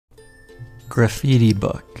Graffiti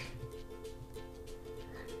Book.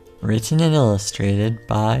 Written and illustrated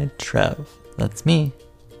by Trev. That's me.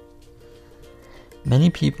 Many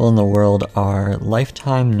people in the world are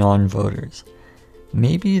lifetime non-voters.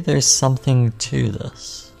 Maybe there's something to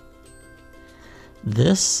this.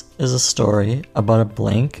 This is a story about a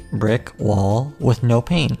blank brick wall with no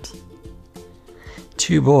paint.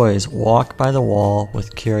 Two boys walk by the wall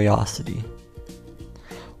with curiosity.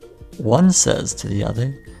 One says to the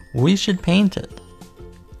other, "We should paint it."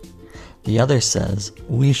 The other says,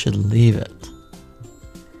 "We should leave it."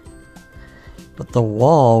 But the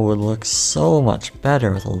wall would look so much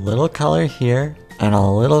better with a little color here and a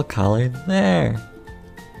little color there.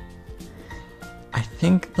 I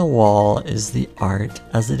think the wall is the art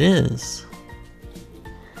as it is.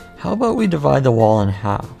 How about we divide the wall in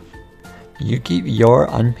half? You keep your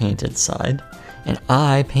unpainted side, and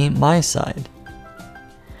I paint my side.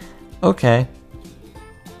 Okay.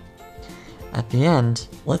 At the end,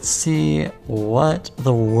 let's see what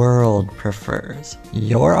the world prefers,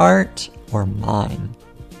 your art or mine.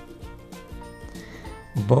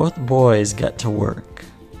 Both boys get to work,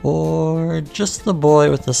 or just the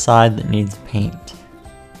boy with the side that needs paint.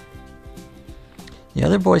 The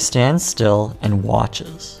other boy stands still and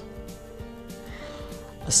watches.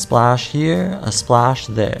 A splash here, a splash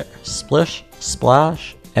there, splish,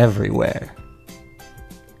 splash, everywhere.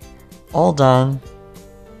 All done.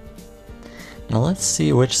 Now let's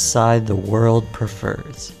see which side the world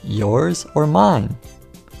prefers, yours or mine.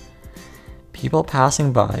 People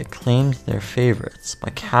passing by claimed their favorites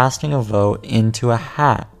by casting a vote into a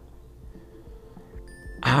hat.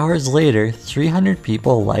 Hours later, 300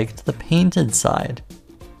 people liked the painted side,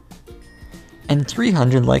 and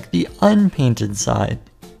 300 liked the unpainted side.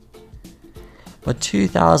 But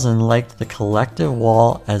 2,000 liked the collective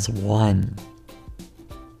wall as one.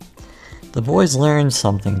 The boys learned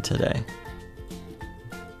something today.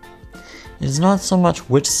 It is not so much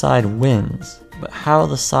which side wins, but how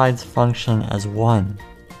the sides function as one.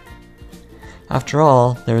 After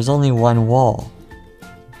all, there is only one wall.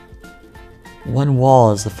 One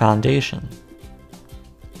wall is the foundation.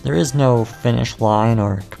 There is no finish line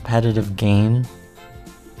or competitive game.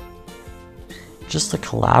 Just the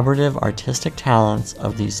collaborative artistic talents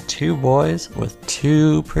of these two boys with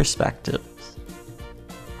two perspectives.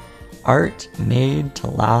 Art made to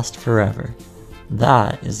last forever.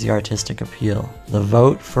 That is the artistic appeal, the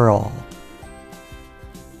vote for all.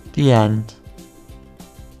 The end.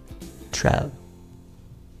 Trev.